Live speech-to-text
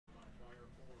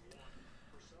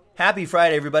Happy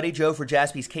Friday, everybody. Joe for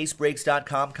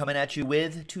JaspysCaseBreaks.com coming at you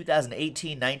with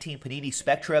 2018-19 Panini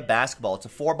Spectra basketball. It's a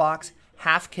 4-box,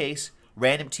 half-case,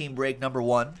 random team break number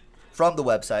 1 from the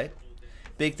website.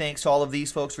 Big thanks to all of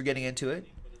these folks for getting into it.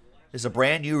 This is a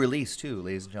brand new release, too,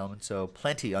 ladies and gentlemen, so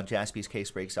plenty on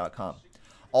JaspysCaseBreaks.com.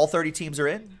 All 30 teams are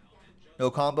in. No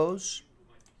combos.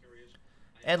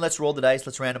 And let's roll the dice.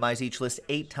 Let's randomize each list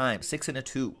 8 times. 6 and a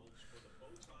 2.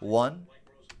 1,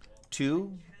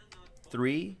 2,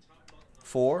 3,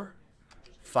 4,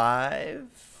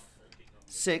 5,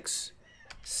 6,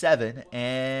 7,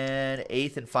 and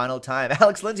 8th and final time.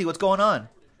 Alex Lindsay, what's going on?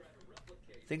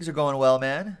 Things are going well,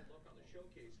 man.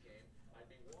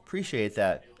 Appreciate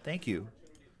that. Thank you.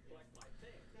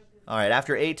 All right,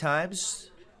 after 8 times,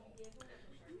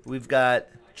 we've got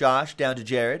Josh down to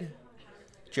Jared.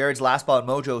 Jared's last spot,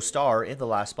 Mojo Star, in the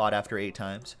last spot after 8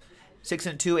 times. 6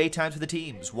 and 2, 8 times for the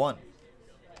teams. 1,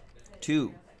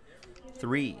 2,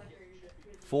 3,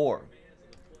 4,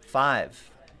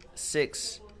 5,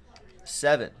 6,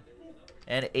 7,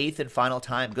 and 8th and final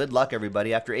time. Good luck,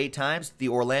 everybody. After 8 times, the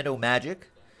Orlando Magic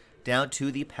down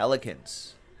to the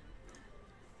Pelicans.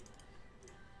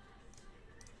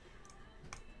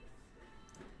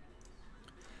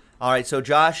 All right, so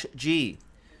Josh G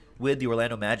with the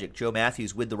Orlando Magic. Joe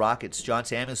Matthews with the Rockets. John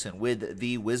Samuelson with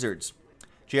the Wizards.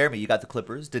 Jeremy, you got the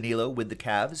Clippers. Danilo with the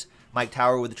Cavs. Mike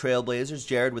Tower with the Trailblazers.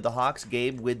 Jared with the Hawks.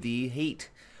 Gabe with the Heat.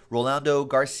 Rolando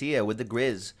Garcia with the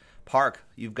Grizz. Park,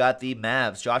 you've got the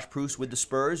Mavs. Josh Proust with the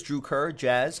Spurs. Drew Kerr,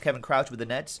 Jazz. Kevin Crouch with the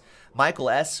Nets. Michael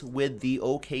S. with the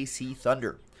OKC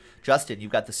Thunder. Justin,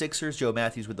 you've got the Sixers. Joe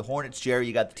Matthews with the Hornets. Jerry,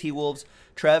 you got the T-Wolves.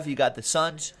 Trev, you got the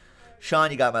Suns.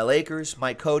 Sean, you got my Lakers.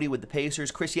 Mike Cody with the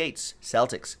Pacers. Chris Yates,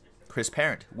 Celtics. Chris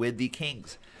Parent with the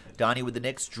Kings. Donnie with the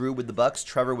Knicks, Drew with the Bucks,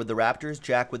 Trevor with the Raptors,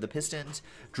 Jack with the Pistons,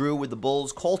 Drew with the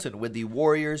Bulls, Colton with the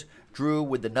Warriors, Drew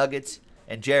with the Nuggets,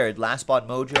 and Jared, last spot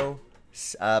Mojo,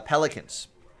 Pelicans.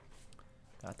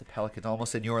 Got the Pelicans,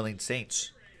 almost the New Orleans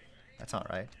Saints. That's not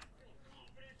right.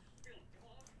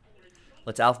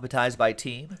 Let's alphabetize by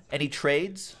team. Any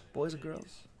trades, boys and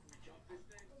girls?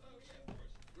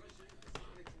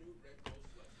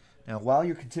 Now, while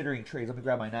you're considering trades, let me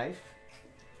grab my knife.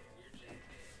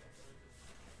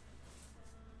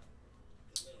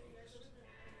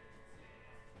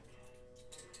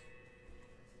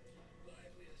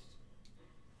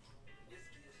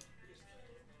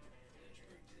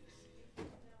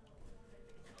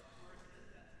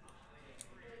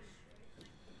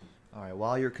 All right,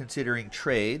 while you're considering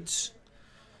trades,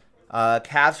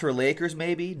 Cavs for Lakers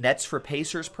maybe, Nets for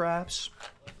Pacers perhaps.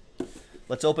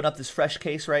 Let's open up this fresh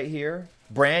case right here.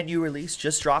 Brand new release,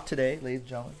 just dropped today, ladies and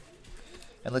gentlemen.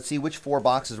 And let's see which 4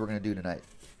 boxes we're going to do tonight.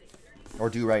 Or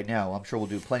do right now. I'm sure we'll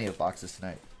do plenty of boxes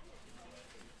tonight.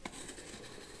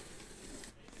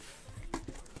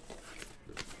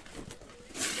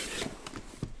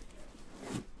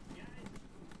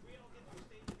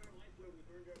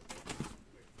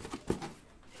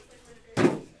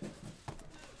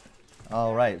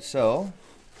 All right, so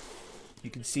you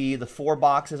can see the 4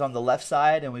 boxes on the left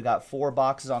side, and we've got 4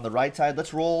 boxes on the right side.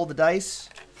 Let's roll the dice.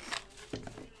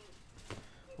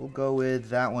 We'll go with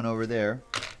that one over there.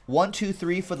 1, 2,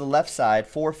 3 for the left side,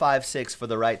 4, 5, 6 for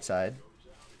the right side.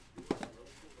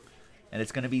 And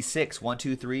it's going to be 6. 1,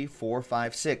 2, 3, 4,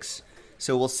 5, 6.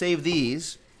 So we'll save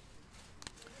these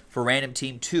for random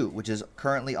team 2, which is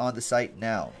currently on the site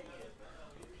now.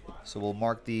 So we'll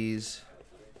mark these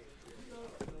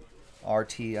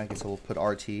RT, I guess we'll put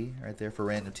RT right there for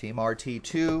random team.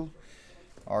 RT2,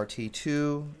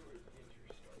 RT2,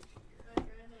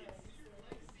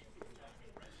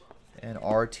 and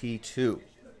RT2. So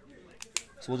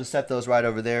we'll just set those right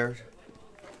over there.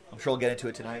 I'm sure we'll get into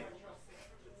it tonight.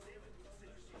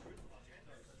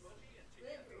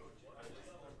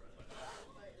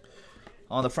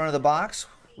 On the front of the box,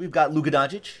 we've got Luka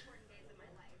Doncic.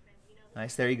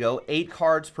 Nice, there you go. 8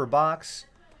 cards per box.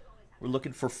 We're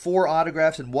looking for 4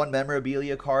 autographs and 1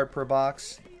 memorabilia card per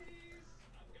box.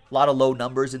 A lot of low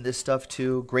numbers in this stuff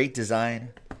too. Great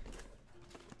design.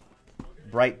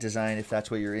 Bright design if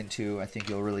that's what you're into. I think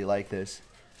you'll really like this.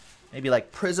 Maybe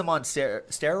like Prism on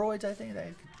steroids, I think.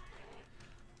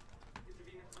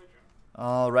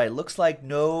 All right, looks like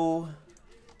some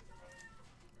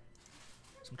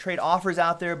trade offers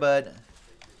out there, but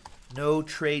no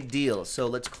trade deals. So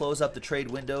let's close up the trade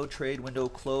window. Trade window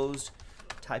closed.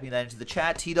 Typing that into the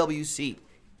chat. TWC.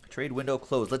 Trade window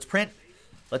closed. Let's print.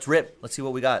 Let's rip. Let's see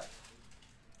what we got.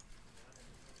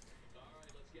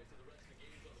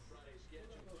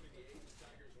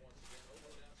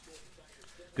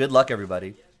 Good luck,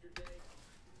 everybody.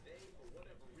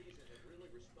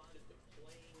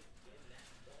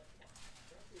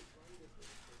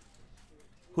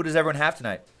 Who does everyone have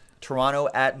tonight? Toronto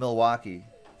at Milwaukee.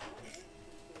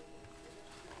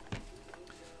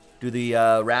 Do the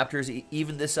Raptors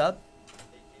even this up?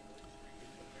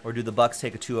 Or do the Bucks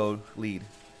take a 2-0 lead?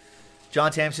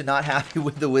 John Thompson not happy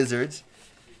with the Wizards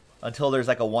until there's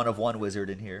like a 1-of-1 Wizard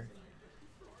in here.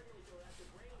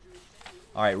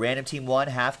 All right, random team 1,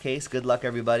 half case. Good luck,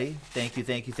 everybody. Thank you,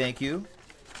 thank you, thank you.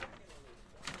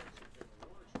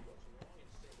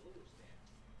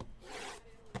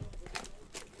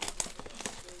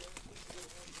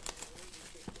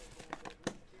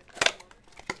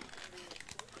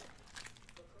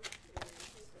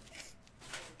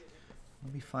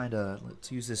 Let me find a, let's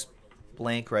use this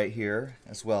blank right here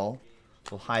as well.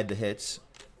 We'll hide the hits.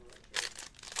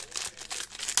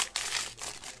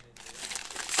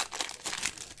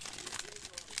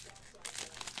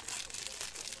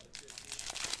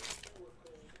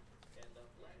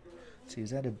 Let's see,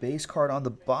 is that a base card on the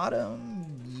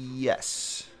bottom?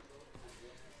 Yes.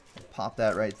 Pop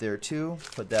that right there too.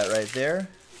 Put that right there.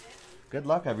 Good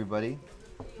luck, everybody.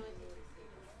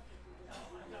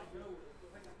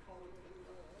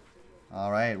 All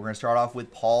right, we're going to start off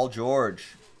with Paul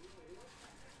George.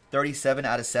 37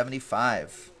 out of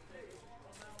 75.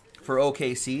 For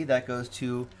OKC, that goes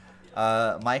to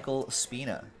Michael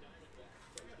Spina.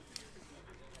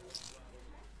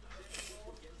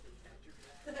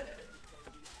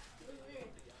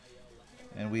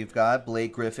 And we've got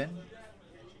Blake Griffin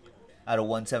out of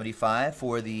 175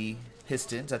 for the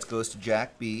Pistons. That goes to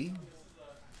Jack B.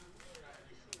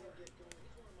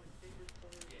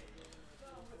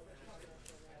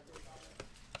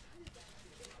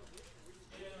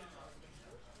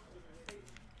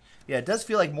 Yeah, it does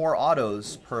feel like more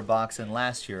autos per box than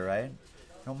last year, right?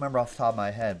 I don't remember off the top of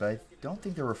my head, but I don't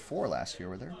think there were 4 last year,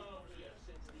 were there?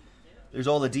 There's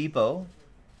Oladipo,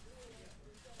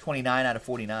 29 out of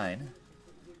 49.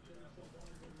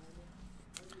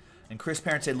 And Chris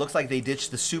Parent said, looks like they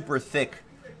ditched the super thick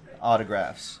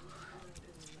autographs.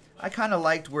 I kind of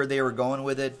liked where they were going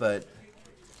with it, but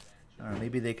I don't know,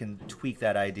 maybe they can tweak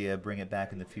that idea, bring it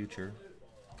back in the future.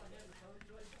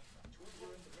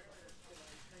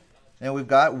 And we've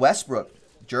got Westbrook,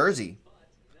 jersey.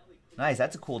 Nice,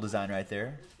 that's a cool design right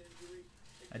there.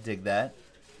 I dig that.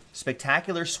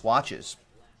 Spectacular swatches.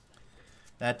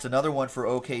 That's another one for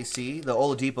OKC. The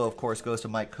Oladipo, of course, goes to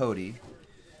Mike Cody.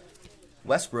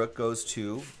 Westbrook goes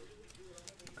to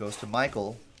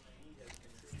Michael.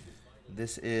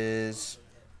 This is,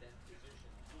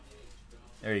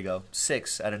 there you go,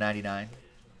 6 out of 99.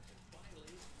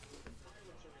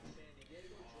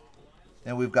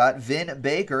 And we've got Vin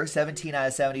Baker, 17 out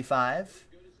of 75.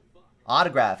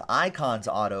 Autograph, Icons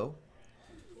auto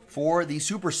for the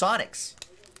Supersonics.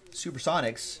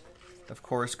 Supersonics, of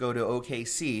course, go to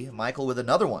OKC. Michael with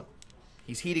another one.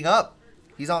 He's heating up.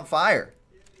 He's on fire.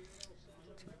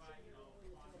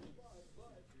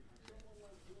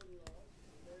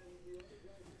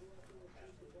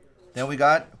 Then we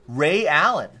got Ray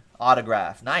Allen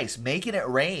autograph. Nice. Making it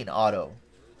rain auto.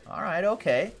 All right,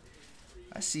 okay.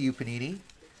 I see you, Panini.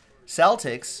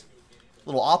 Celtics.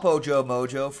 Little Oppo Joe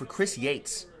Mojo for Chris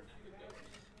Yates.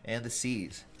 And the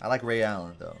C's. I like Ray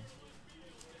Allen, though.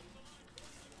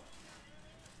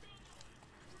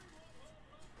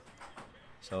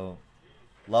 So,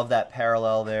 love that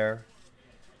parallel there.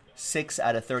 6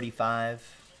 out of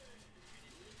 35.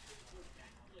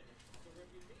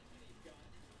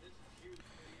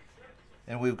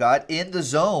 And we've got In the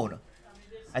Zone.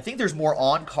 I think there's more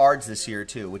on cards this year,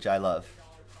 too, which I love.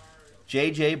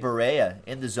 J.J. Barea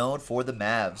in the zone for the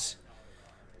Mavs.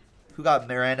 Who got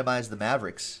randomized the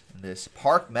Mavericks in this?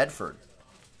 Park Medford.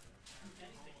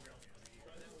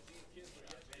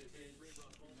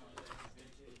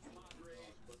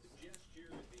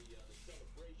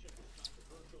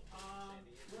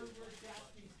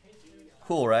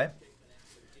 Cool, right?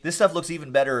 This stuff looks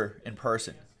even better in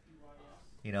person.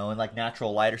 You know, in like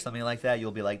natural light or something like that,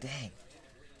 you'll be like, dang.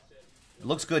 It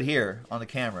looks good here on the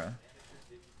camera.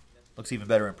 Looks even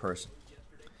better in person.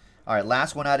 All right,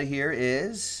 last one out of here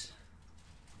is,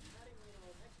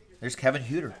 there's Kevin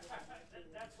Huter.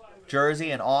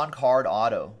 Jersey and on-card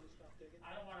auto.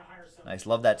 Nice,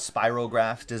 love that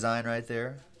spirograph design right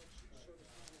there.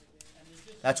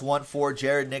 That's one for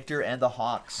Jared Nichter and the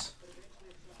Hawks.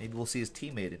 Maybe we'll see his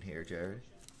teammate in here, Jared.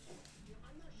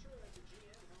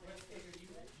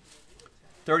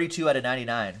 32 out of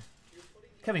 99.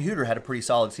 Kevin Huter had a pretty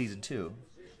solid season, too.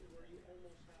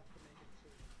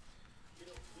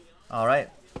 All right.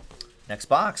 Next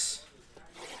box.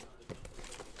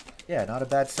 Yeah, not a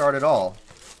bad start at all.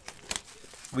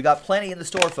 We got plenty in the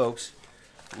store, folks.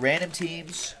 Random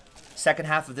teams, second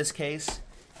half of this case,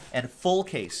 and full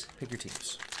case. Pick your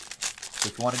teams. So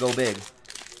if you want to go big,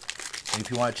 and if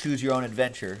you want to choose your own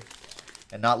adventure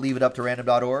and not leave it up to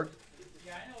random.org,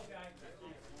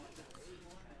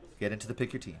 get into the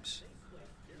pick your teams.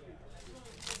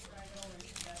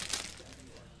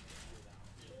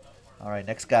 All right,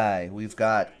 next guy. We've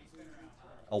got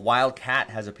a wild cat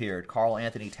has appeared. Karl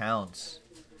Anthony Towns,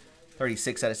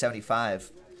 36 out of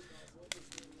 75.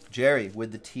 Jerry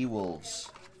with the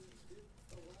T-Wolves.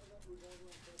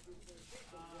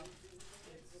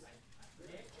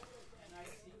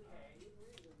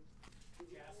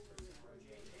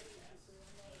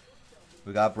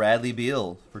 We got Bradley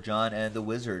Beal for John and the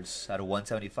Wizards out of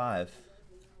 175.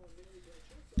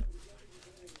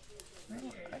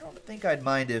 I don't think I'd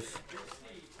mind if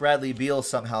Bradley Beal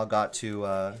somehow got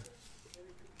to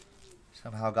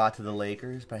the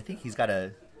Lakers, but I think he's got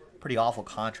a pretty awful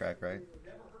contract, right?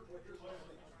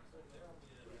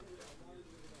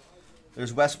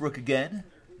 There's Westbrook again.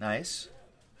 Nice.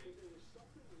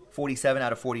 47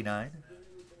 out of 49.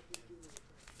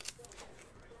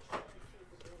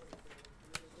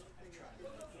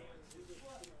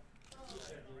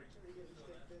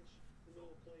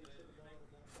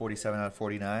 $47 out of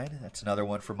 49. That's another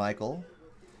one for Michael.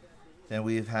 Then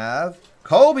we have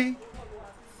Kobe.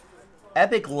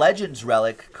 Epic Legends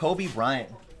relic, Kobe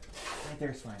Bryant. Right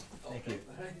there's fine. Thank you.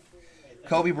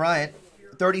 Kobe Bryant,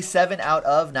 37 out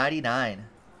of 99.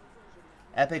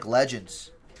 Epic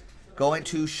Legends. Going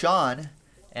to Sean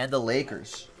and the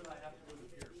Lakers.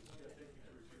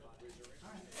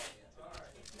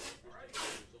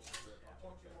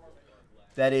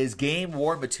 That is game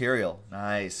worn material.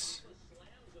 Nice.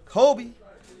 Kobe.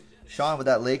 Sean with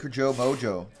that Laker Joe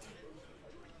mojo.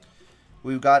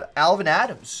 We've got Alvin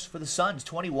Adams for the Suns.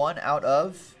 21 out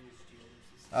of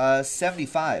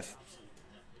 75.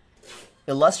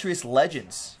 Illustrious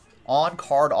Legends.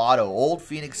 On-card auto. Old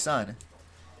Phoenix Sun.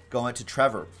 Going to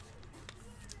Trevor.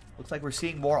 Looks like we're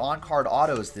seeing more on-card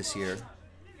autos this year.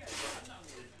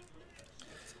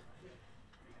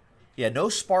 Yeah, no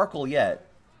sparkle yet.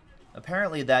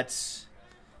 Apparently that's...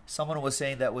 Someone was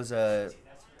saying that was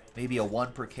maybe a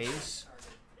 1 per case.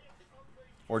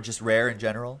 Or just rare in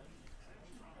general.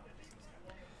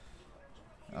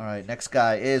 All right, next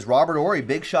guy is Robert Horry.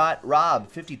 Big shot Rob.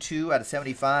 52 out of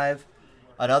 75.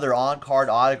 Another on-card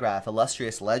autograph.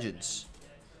 Illustrious Legends.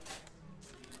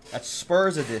 That's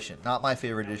Spurs edition. Not my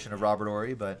favorite edition of Robert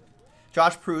Horry, but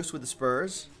Josh Proust with the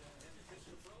Spurs.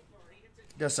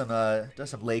 Does some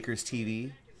Lakers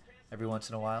TV every once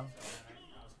in a while.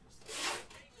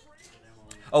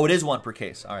 Oh, it is 1 per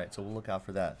case. All right, so we'll look out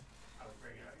for that.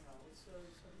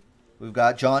 We've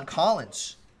got John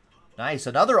Collins. Nice.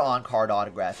 Another on-card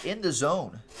autograph. In the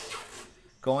Zone.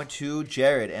 Going to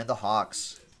Jared and the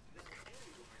Hawks.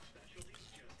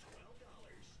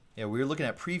 Yeah, we were looking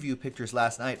at preview pictures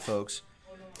last night, folks.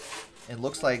 It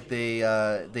looks like they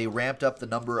ramped up the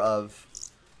number of...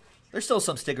 There's still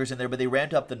some stickers in there, but they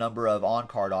ramped up the number of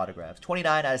on-card autographs.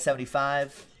 29 out of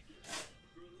 75.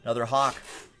 Another Hawk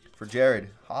for Jared.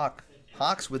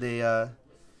 Hawks with a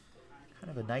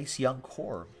kind of a nice young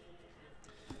core.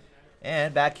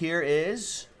 And back here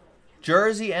is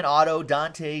jersey and auto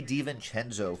Dante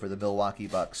DiVincenzo for the Milwaukee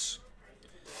Bucks.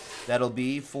 That'll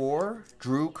be for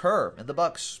Drew Kerr and the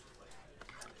Bucks.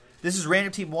 This is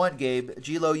Random Team 1, Gabe.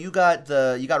 G-Lo, you got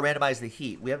randomized the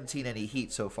Heat. We haven't seen any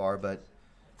Heat so far, but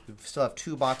we still have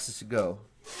 2 boxes to go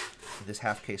in this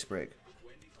half case break.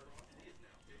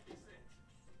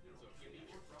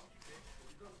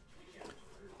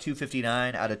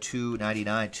 $259 out of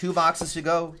 $299. 2 boxes to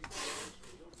go.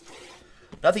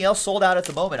 Nothing else sold out at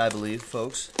the moment, I believe,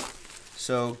 folks.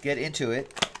 So get into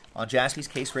it on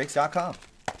JaspysCaseBreaks.com.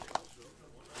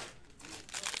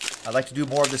 I'd like to do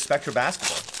more of the Spectra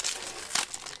basketball.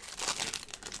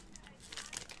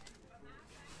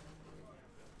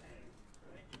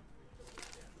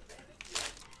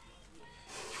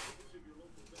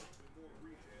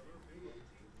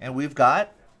 And we've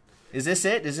got, is this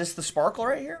it? Is this the sparkle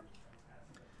right here?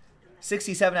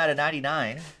 67 out of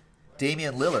 99,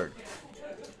 Damian Lillard.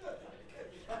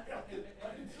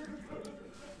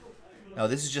 No,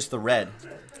 this is just the red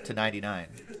to 99.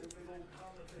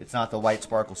 It's not the white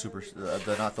sparkle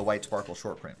not the white sparkle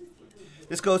short print.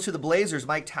 This goes to the Blazers,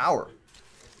 Mike Tower.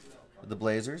 The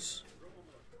Blazers.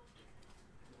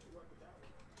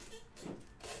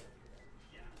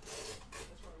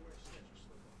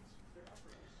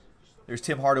 There's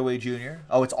Tim Hardaway Jr.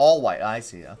 Oh, it's all white. I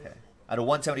see. Okay. Out of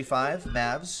 175,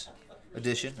 Mavs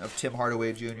edition of Tim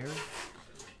Hardaway Jr.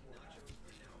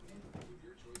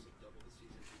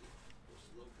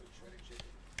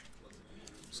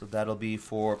 So that'll be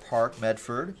for Park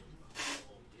Medford.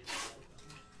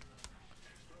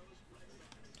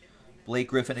 Blake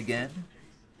Griffin again.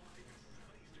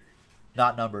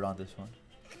 Not numbered on this one.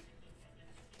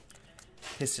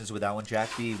 Pistons with that one. Jack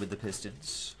B with the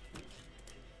Pistons.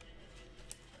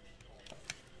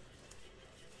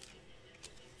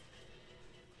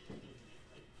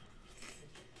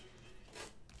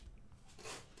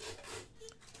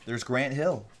 There's Grant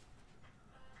Hill.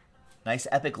 Nice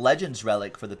Epic Legends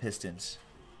relic for the Pistons.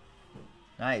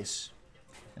 Nice.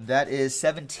 And that is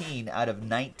 17 out of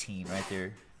 19 right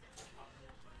there.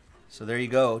 So there you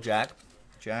go, Jack.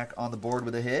 Jack on the board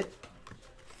with a hit.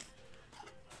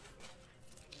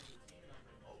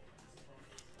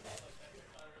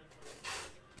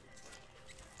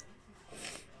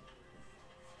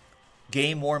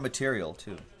 Game worn material,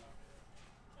 too.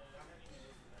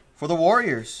 For the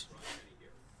Warriors,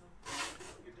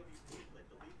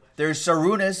 there's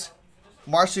Sarunas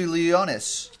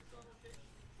Marciulionis.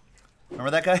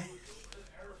 Remember that guy?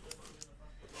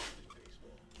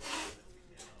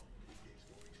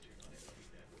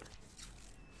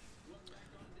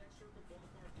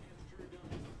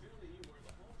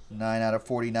 Nine out of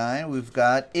 49. We've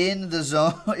got in the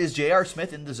zone. Is J.R.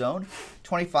 Smith in the zone?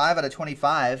 25 out of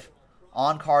 25.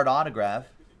 On-card autograph.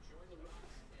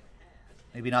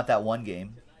 Maybe not that one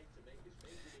game.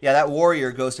 Yeah, that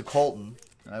Warrior goes to Colton.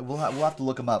 We'll have to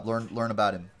look him up, learn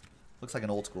about him. Looks like an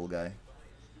old school guy.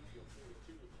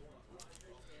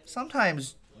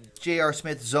 Sometimes J.R.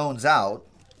 Smith zones out,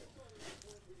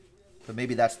 but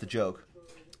maybe that's the joke.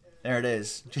 There it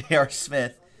is, J.R.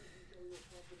 Smith.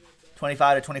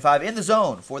 25 to 25 in the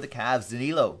zone for the Cavs.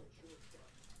 Danilo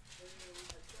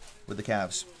with the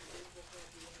Cavs.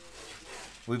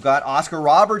 We've got Oscar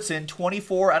Robertson,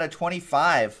 24 out of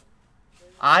 25.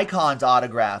 Icons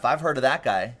autograph. I've heard of that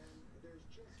guy.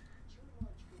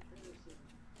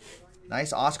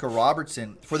 Nice Oscar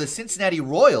Robertson. For the Cincinnati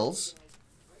Royals,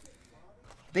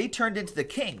 they turned into the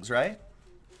Kings, right?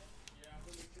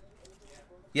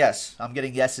 Yes, I'm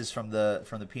getting yeses from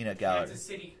the peanut gallery. Kansas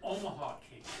City, Omaha Kings.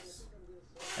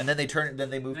 And then they turned. Then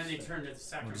they moved. And then they turned it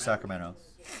to Sacramento.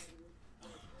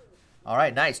 All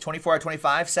right, nice. 24 out of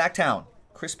 25. Sacktown.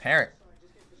 Chris Parent.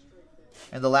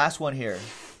 And the last one here.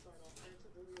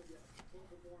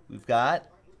 We've got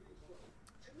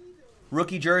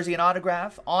rookie jersey and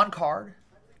autograph on card.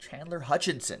 Chandler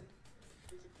Hutchinson.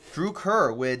 Drew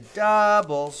Kerr with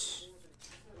doubles.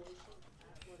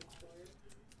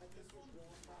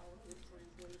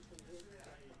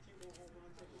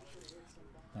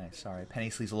 Nice. Sorry, penny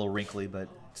sleeve's a little wrinkly, but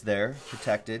it's there,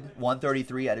 protected.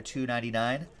 133 out of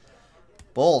 299.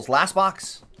 Bulls, last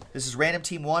box. This is Random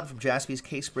Team 1 from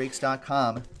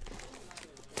JaspysCaseBreaks.com.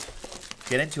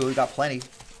 Get into it. We've got plenty.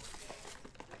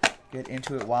 Get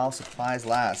into it while supplies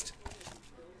last.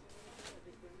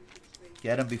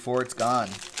 Get them before it's gone.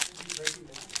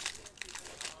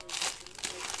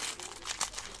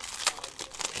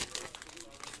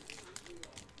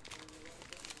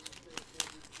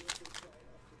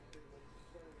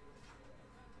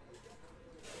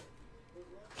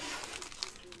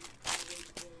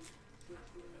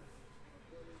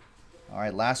 All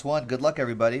right, last one. Good luck,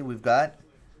 everybody. We've got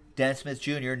Dan Smith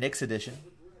Jr., Knicks edition,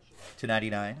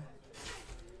 /99.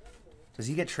 Does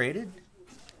he get traded?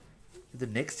 Did the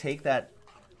Knicks take that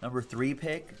number 3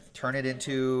 pick, turn it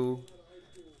into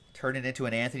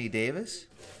an Anthony Davis?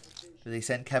 Do they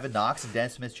send Kevin Knox and Dan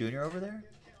Smith Jr. over there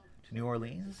to New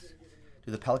Orleans?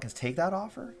 Do the Pelicans take that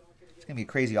offer? It's going to be a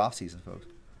crazy offseason, folks.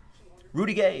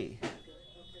 Rudy Gay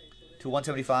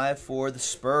 /175 for the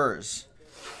Spurs.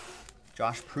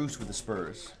 Josh Proust with the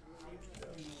Spurs.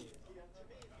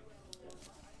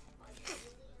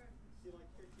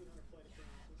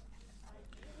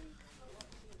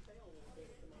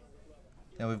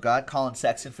 Then we've got Colin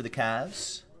Sexton for the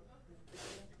Cavs.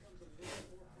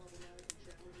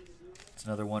 It's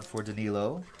another one for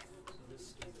Danilo.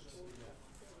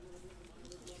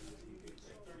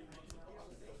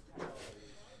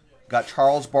 Got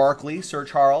Charles Barkley, Sir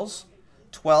Charles,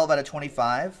 12 out of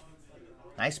 25.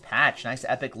 Nice patch, nice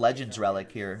Epic Legends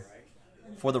relic here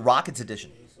for the Rockets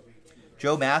edition.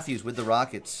 Joe Matthews with the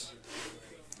Rockets.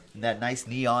 And that nice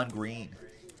neon green.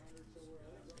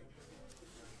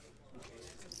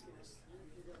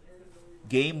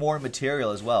 Game worn material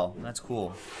as well. That's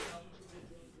cool.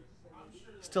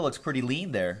 Still looks pretty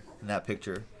lean there in that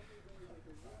picture.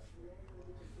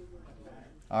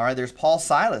 All right, there's Paul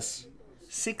Silas.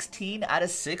 16 out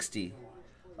of 60.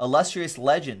 Illustrious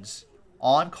Legends.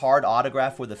 On-card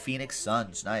autograph for the Phoenix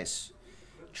Suns. Nice.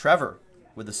 Trevor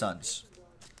with the Suns.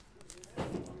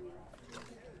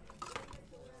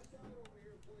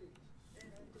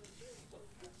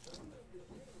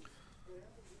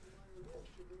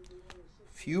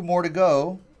 Few more to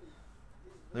go.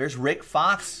 There's Rick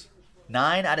Fox.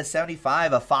 9 out of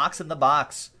 75. A Fox in the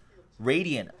box.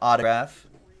 Radiant autograph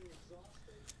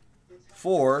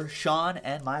for Sean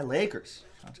and my Lakers.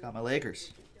 Sean's got my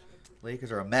Lakers.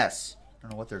 Lakers are a mess. I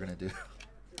don't know what they're going to do.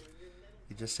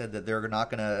 He just said that they're not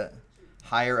going to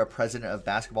hire a president of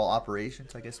basketball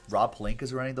operations. I guess Rob Pelinka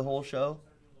is running the whole show.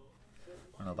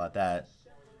 I don't know about that.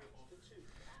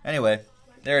 Anyway,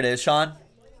 there it is, Sean.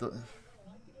 The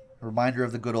reminder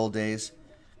of the good old days.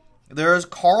 There's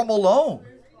Karl Malone.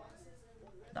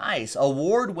 Nice.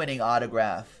 Award-winning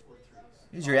autograph.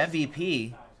 He's your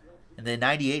MVP in the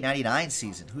 98-99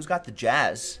 season. Who's got the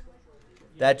Jazz?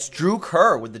 That's Drew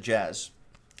Kerr with the Jazz.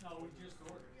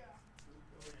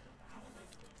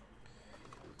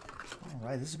 All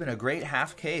right, this has been a great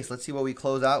half case. Let's see what we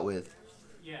close out with.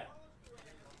 Yeah.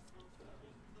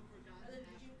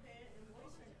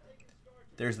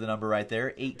 There's the number right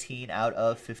there, 18 out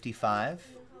of 55.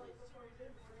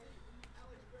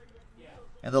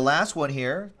 And the last one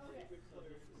here,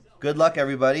 good luck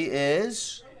everybody,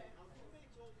 is,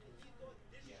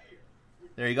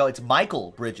 there you go, it's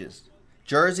Michael Bridges.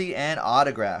 Jersey and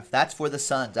autograph. That's for the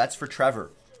Suns. That's for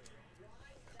Trevor.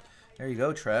 There you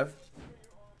go, Trev.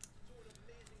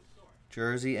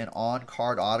 Jersey and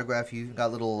on-card autograph. You got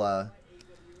a little,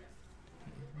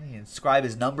 you can inscribe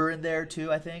his number in there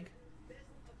too, I think.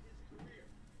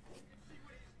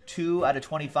 2 out of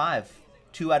 25.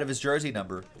 2 out of his jersey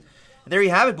number. And there you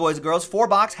have it, boys and girls.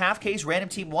 4-box, half-case, random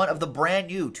team 1 of the brand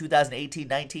new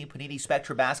 2018-19 Panini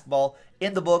Spectra basketball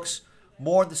in the books.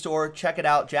 More in the store. Check it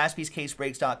out.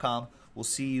 JaspysCaseBreaks.com. We'll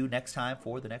see you next time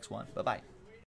for the next one. Bye-bye.